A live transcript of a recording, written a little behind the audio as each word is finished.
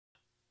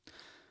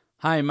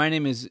Hi, my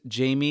name is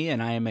Jamie,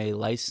 and I am a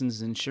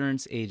licensed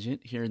insurance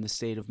agent here in the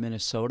state of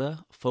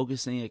Minnesota,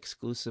 focusing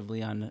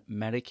exclusively on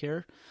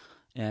Medicare,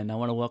 and I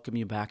want to welcome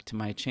you back to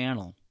my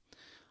channel.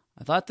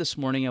 I thought this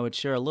morning I would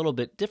share a little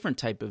bit different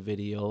type of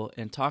video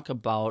and talk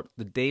about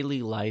the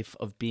daily life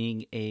of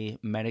being a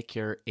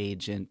Medicare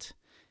agent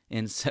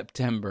in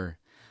September.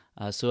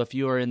 So if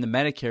you are in the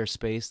Medicare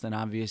space, then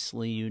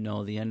obviously you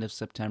know the end of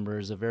September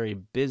is a very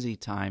busy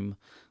time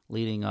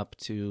leading up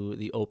to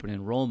the open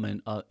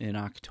enrollment in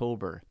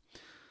October.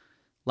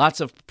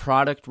 Lots of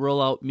product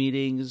rollout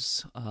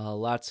meetings,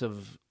 lots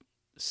of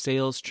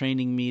sales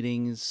training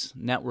meetings,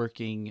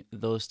 networking,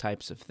 those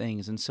types of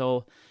things. And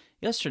so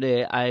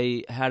yesterday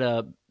I had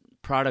a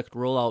product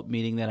rollout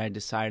meeting that I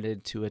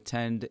decided to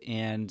attend,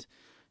 and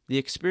the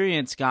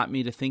experience got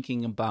me to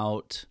thinking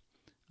about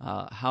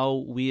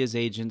how we as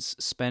agents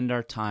spend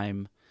our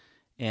time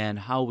and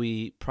how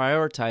we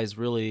prioritize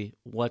really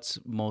what's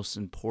most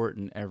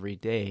important every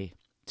day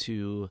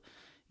to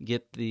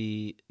get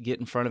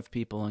in front of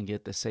people and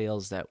get the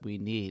sales that we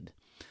need.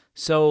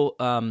 So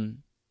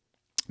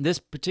this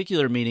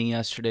particular meeting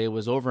yesterday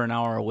was over an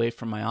hour away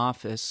from my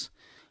office,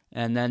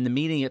 and then the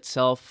meeting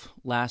itself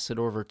lasted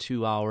over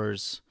 2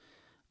 hours,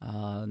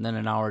 and then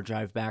an hour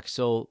drive back.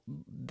 So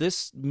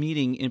this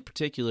meeting in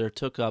particular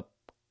took up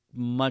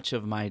much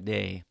of my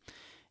day,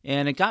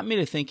 and it got me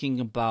to thinking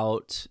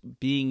about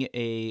being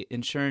a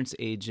insurance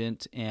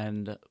agent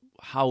and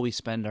how we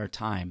spend our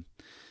time.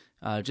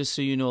 Just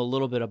so you know a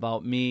little bit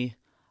about me,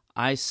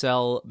 I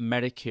sell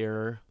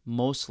Medicare,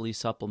 mostly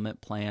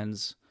supplement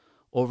plans,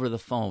 over the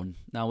phone.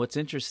 Now, what's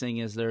interesting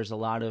is there's a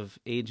lot of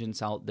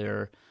agents out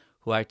there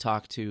who I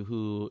talk to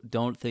who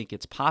don't think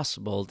it's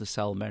possible to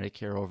sell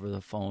Medicare over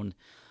the phone.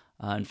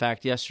 In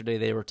fact, yesterday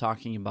they were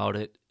talking about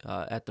it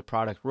at the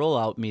product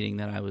rollout meeting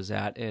that I was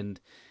at, and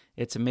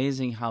it's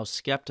amazing how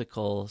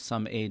skeptical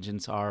some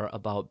agents are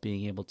about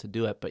being able to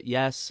do it. But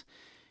yes,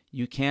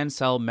 you can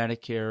sell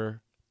Medicare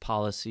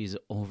policies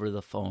over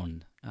the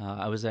phone.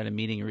 I was at a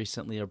meeting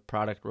recently, a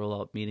product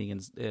rollout meeting,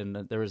 and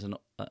there was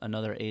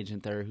another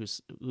agent there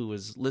who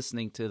was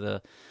listening to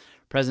the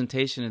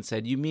presentation and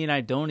said, "You mean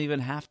I don't even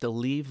have to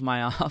leave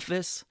my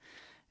office?"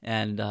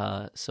 And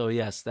so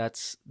yes,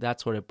 that's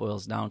what it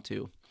boils down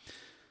to.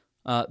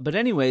 But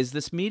anyways,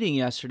 this meeting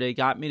yesterday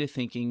got me to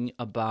thinking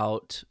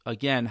about,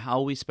 again,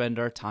 how we spend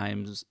our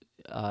times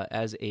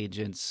as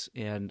agents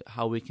and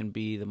how we can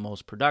be the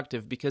most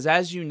productive. Because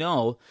as you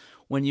know,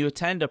 when you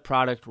attend a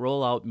product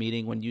rollout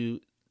meeting, when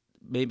you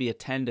maybe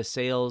attend a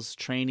sales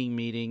training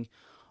meeting,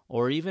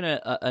 or even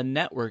a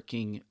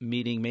networking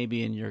meeting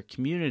maybe in your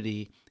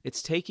community,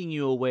 it's taking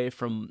you away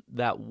from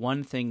that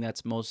one thing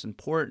that's most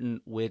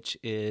important, which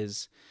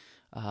is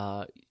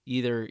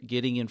either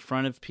getting in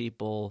front of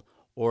people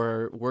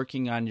or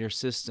working on your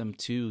system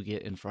to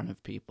get in front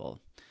of people.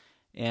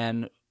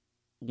 And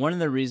one of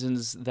the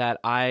reasons that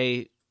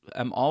I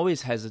am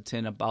always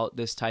hesitant about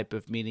this type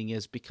of meeting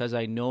is because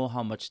I know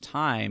how much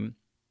time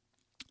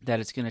that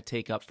it's going to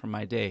take up from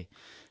my day.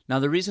 Now,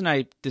 the reason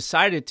I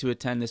decided to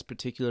attend this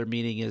particular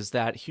meeting is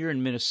that here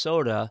in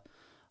Minnesota,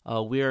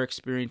 we are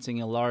experiencing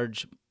a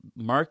large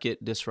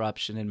market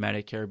disruption in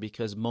Medicare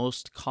because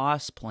most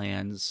cost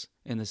plans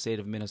in the state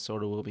of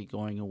Minnesota will be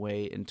going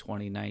away in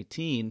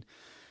 2019.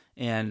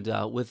 And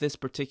with this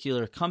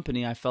particular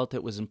company, I felt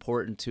it was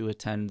important to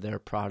attend their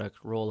product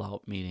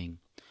rollout meeting.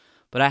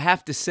 But I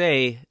have to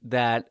say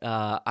that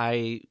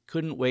I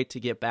couldn't wait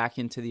to get back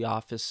into the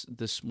office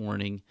this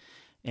morning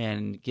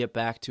and get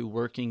back to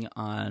working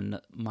on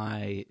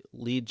my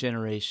lead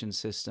generation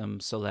system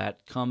so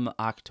that come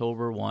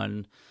October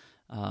 1,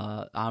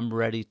 I'm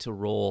ready to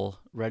roll,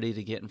 ready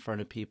to get in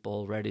front of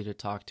people, ready to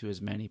talk to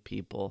as many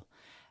people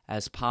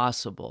as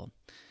possible.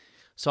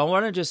 So I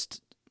want to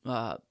just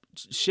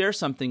share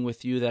something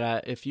with you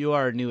that if you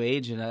are a new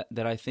agent,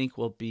 that I think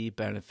will be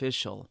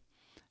beneficial.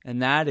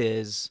 And that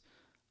is,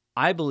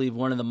 I believe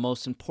one of the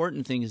most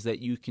important things that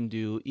you can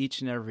do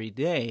each and every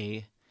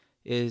day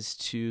is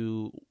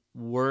to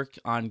work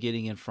on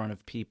getting in front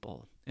of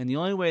people. And the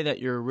only way that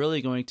you're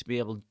really going to be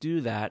able to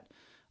do that,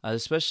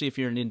 especially if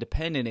you're an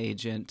independent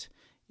agent,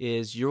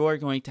 is you're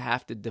going to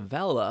have to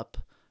develop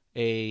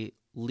a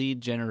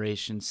lead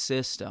generation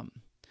system.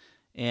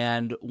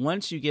 And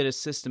once you get a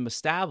system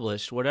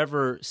established,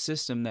 whatever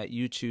system that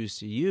you choose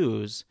to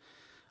use,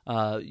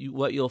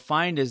 what you'll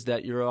find is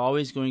that you're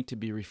always going to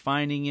be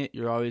refining it,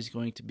 you're always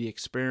going to be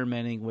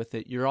experimenting with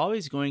it, you're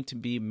always going to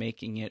be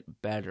making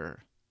it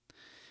better.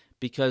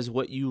 Because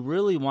what you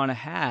really want to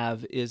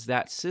have is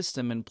that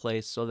system in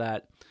place so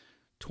that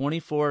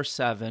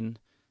 24/7,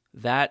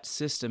 that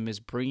system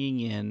is bringing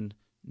in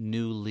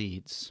new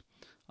leads.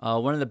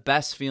 One of the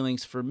best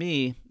feelings for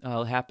me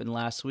happened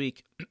last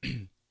week.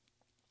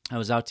 I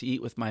was out to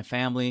eat with my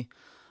family.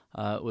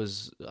 It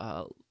was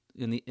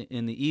in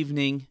the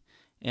evening,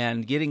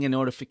 and getting a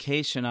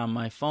notification on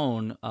my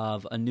phone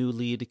of a new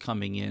lead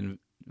coming in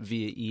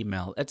via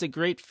email. That's a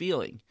great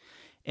feeling.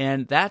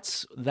 And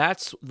that's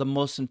the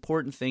most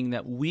important thing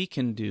that we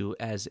can do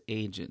as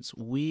agents.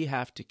 We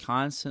have to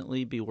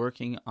constantly be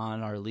working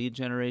on our lead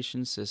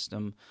generation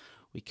system.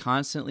 We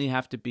constantly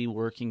have to be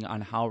working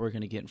on how we're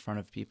going to get in front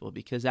of people,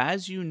 because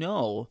as you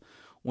know,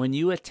 when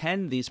you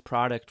attend these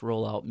product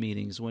rollout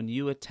meetings, when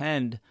you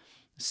attend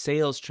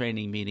sales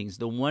training meetings,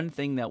 the one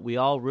thing that we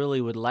all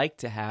really would like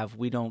to have,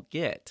 we don't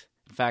get.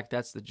 In fact,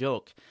 that's the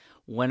joke.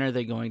 When are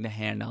they going to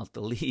hand out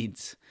the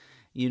leads?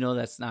 You know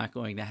that's not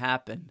going to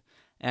happen.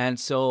 And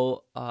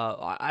so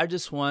I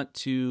just want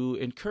to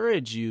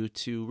encourage you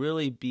to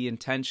really be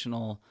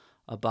intentional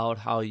about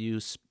how you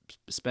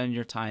spend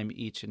your time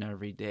each and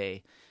every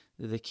day.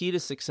 The key to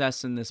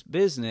success in this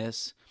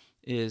business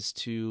is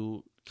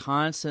to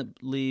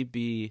constantly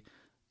be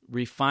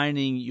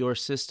refining your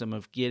system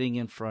of getting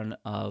in front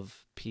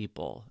of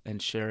people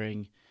and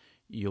sharing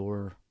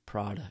your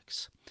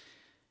products.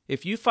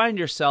 If you find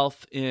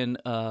yourself in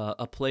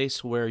a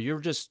place where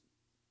you're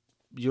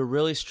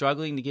really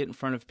struggling to get in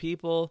front of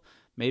people,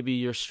 maybe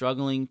you're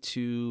struggling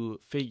to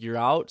figure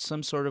out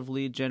some sort of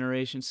lead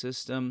generation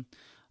system,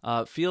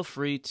 feel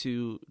free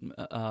to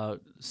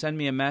send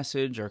me a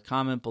message or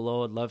comment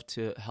below. I'd love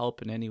to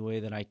help in any way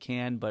that I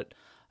can. But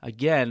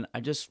again, I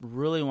just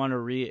really want to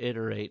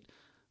reiterate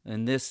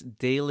in this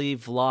daily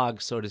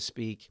vlog, so to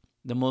speak,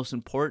 the most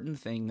important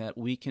thing that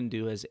we can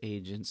do as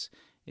agents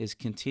is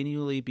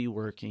continually be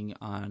working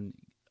on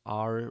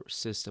our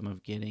system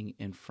of getting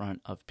in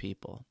front of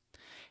people.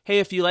 Hey,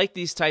 if you like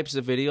these types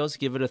of videos,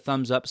 give it a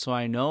thumbs up so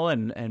I know,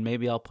 and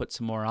maybe I'll put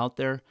some more out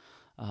there.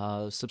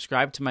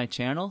 Subscribe to my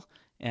channel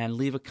and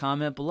leave a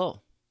comment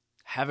below.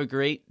 Have a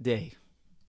great day.